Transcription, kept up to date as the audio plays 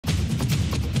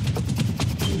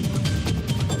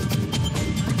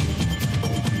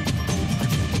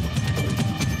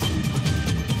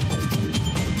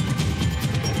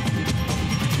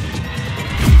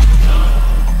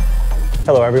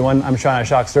Hello everyone, I'm Sean at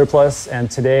Shock Surplus,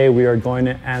 and today we are going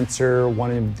to answer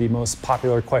one of the most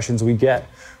popular questions we get,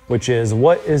 which is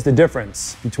what is the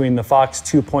difference between the Fox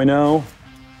 2.0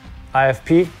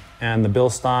 IFP and the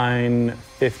Bilstein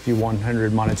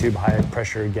 5100 monotube high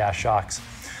pressure gas shocks.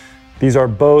 These are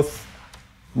both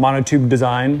monotube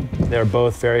design. They're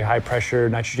both very high pressure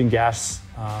nitrogen gas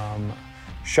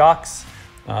shocks.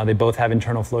 They both have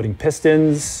internal floating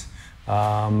pistons,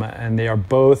 and they are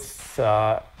both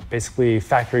basically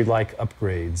factory-like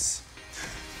upgrades.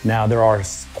 Now, there are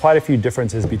quite a few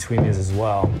differences between these as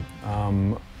well.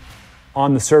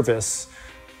 On the surface,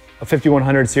 a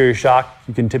 5100 series shock,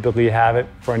 you can typically have it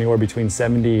for anywhere between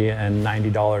 $70 and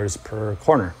 $90 per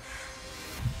corner.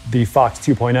 The Fox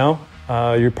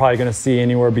 2.0, you're probably going to see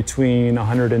anywhere between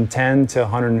 $110 to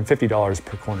 $150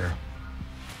 per corner.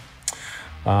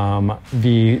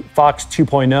 The Fox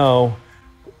 2.0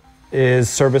 is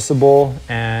serviceable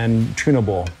and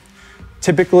tunable.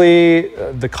 Typically,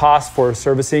 the cost for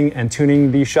servicing and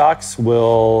tuning these shocks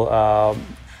will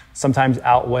sometimes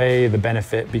outweigh the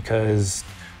benefit, because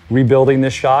rebuilding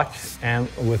this shock and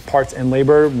with parts and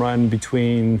labor run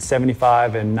between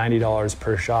 $75 and $90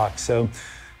 per shock. So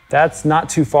that's not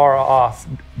too far off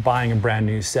buying a brand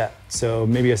new set. So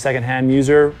maybe a secondhand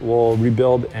user will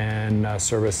rebuild and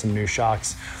service some new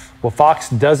shocks. What Fox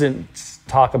doesn't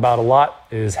talk about a lot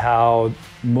is how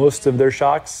most of their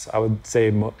shocks, I would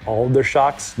say all of their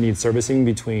shocks, need servicing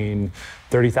between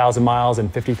 30,000 miles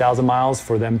and 50,000 miles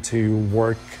for them to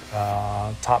work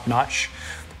top notch.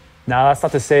 Now, that's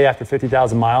not to say after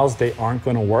 50,000 miles they aren't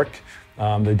going to work.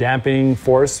 The damping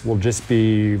force will just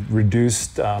be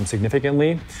reduced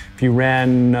significantly. If you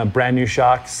ran a brand new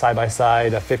shock side by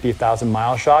side, a 50,000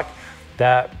 mile shock,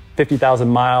 that 50,000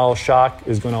 mile shock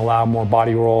is going to allow more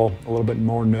body roll, a little bit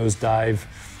more nosedive,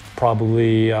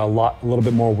 probably a little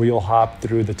bit more wheel hop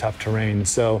through the tough terrain.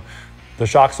 So the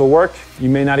shocks will work. You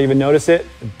may not even notice it,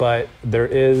 but there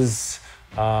is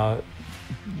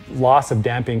loss of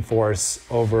damping force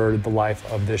over the life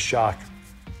of this shock.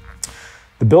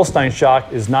 The Bilstein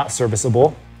shock is not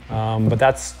serviceable, but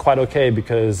that's quite okay,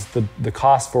 because the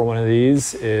cost for one of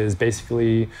these is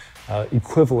basically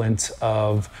equivalent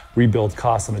of rebuild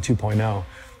costs on a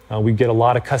 2.0. We get a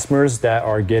lot of customers that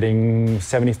are getting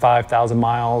 75,000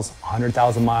 miles,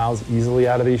 100,000 miles easily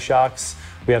out of these shocks.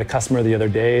 We had a customer the other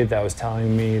day that was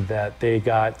telling me that they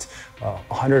got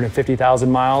 150,000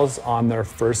 miles on their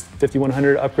first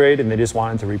 5100 upgrade, and they just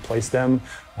wanted to replace them,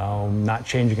 not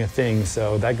changing a thing.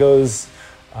 So that goes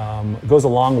a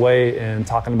long way in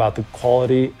talking about the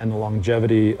quality and the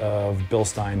longevity of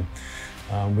Bilstein.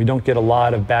 We don't get a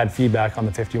lot of bad feedback on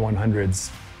the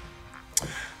 5100s.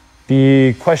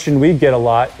 The question we get a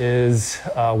lot is,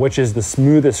 which is the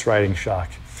smoothest riding shock?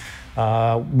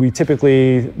 We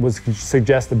typically would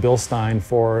suggest the Bilstein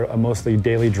for a mostly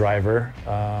daily driver,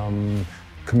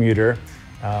 commuter,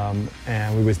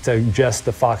 and we would suggest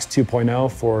the Fox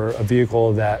 2.0 for a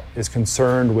vehicle that is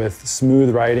concerned with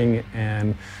smooth riding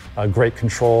and great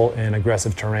control in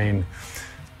aggressive terrain.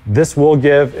 This will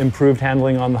give improved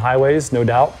handling on the highways, no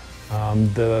doubt.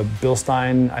 The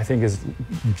Bilstein, I think, is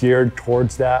geared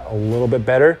towards that a little bit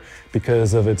better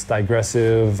because of its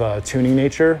digressive tuning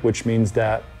nature, which means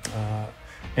that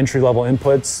entry-level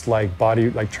inputs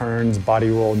like turns, body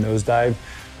roll, nosedive,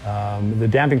 the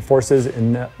damping forces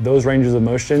in those ranges of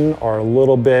motion are a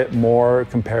little bit more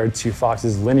compared to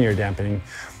Fox's linear damping.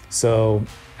 So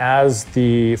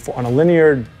on a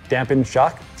linear dampened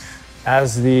shock,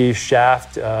 as the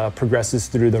shaft progresses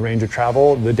through the range of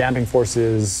travel, the damping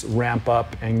forces ramp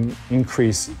up and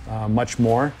increase much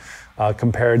more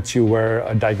compared to where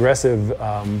a digressive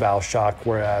valve shock,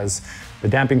 whereas the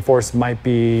damping force might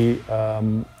be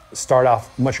start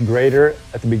off much greater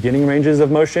at the beginning ranges of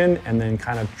motion and then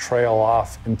kind of trail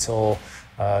off until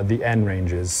the end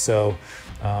ranges. So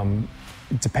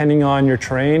depending on your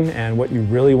terrain and what you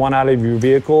really want out of your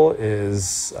vehicle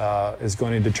is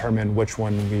going to determine which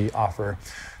one we offer.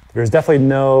 There's definitely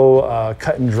no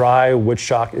cut and dry which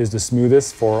shock is the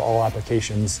smoothest for all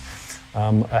applications.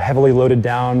 A heavily loaded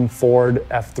down Ford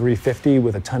F350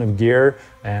 with a ton of gear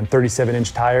and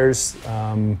 37-inch tires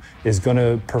is going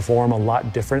to perform a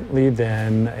lot differently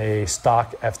than a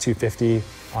stock F250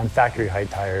 on factory height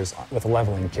tires with a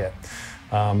leveling kit.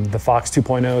 The Fox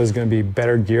 2.0 is going to be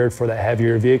better geared for that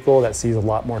heavier vehicle that sees a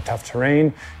lot more tough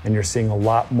terrain, and you're seeing a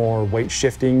lot more weight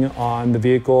shifting on the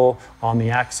vehicle, on the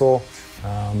axle,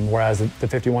 whereas the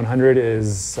 5100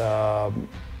 is, while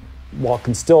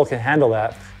can handle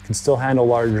that, can still handle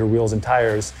larger wheels and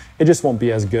tires. It just won't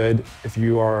be as good if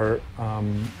you are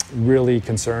really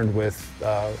concerned with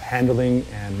handling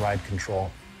and ride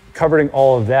control. Covering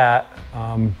all of that,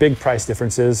 big price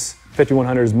differences.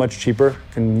 5100 is much cheaper.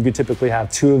 You could typically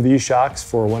have 2 of these shocks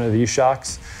for 1 of these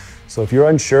shocks. So if you're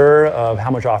unsure of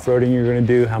how much off-roading you're going to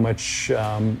do, how much,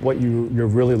 what you're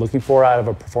really looking for out of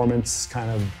a performance kind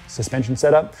of suspension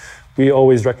setup, we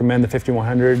always recommend the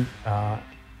 5100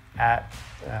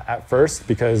 at first,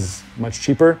 because much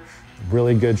cheaper,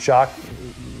 really good shock,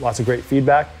 lots of great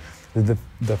feedback.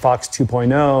 The Fox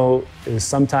 2.0 is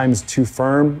sometimes too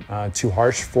firm, too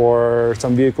harsh for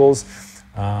some vehicles,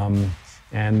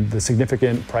 and the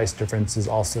significant price difference is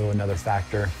also another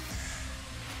factor.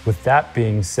 With that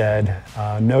being said,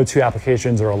 no 2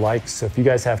 applications are alike, so if you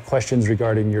guys have questions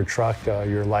regarding your truck,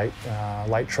 your light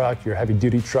truck, your heavy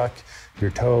duty truck,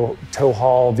 your tow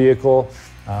haul vehicle,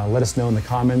 let us know in the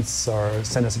comments or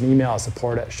send us an email at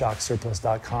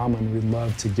support@shocksurplus.com, and we'd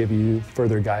love to give you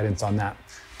further guidance on that.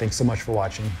 Thanks so much for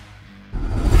watching.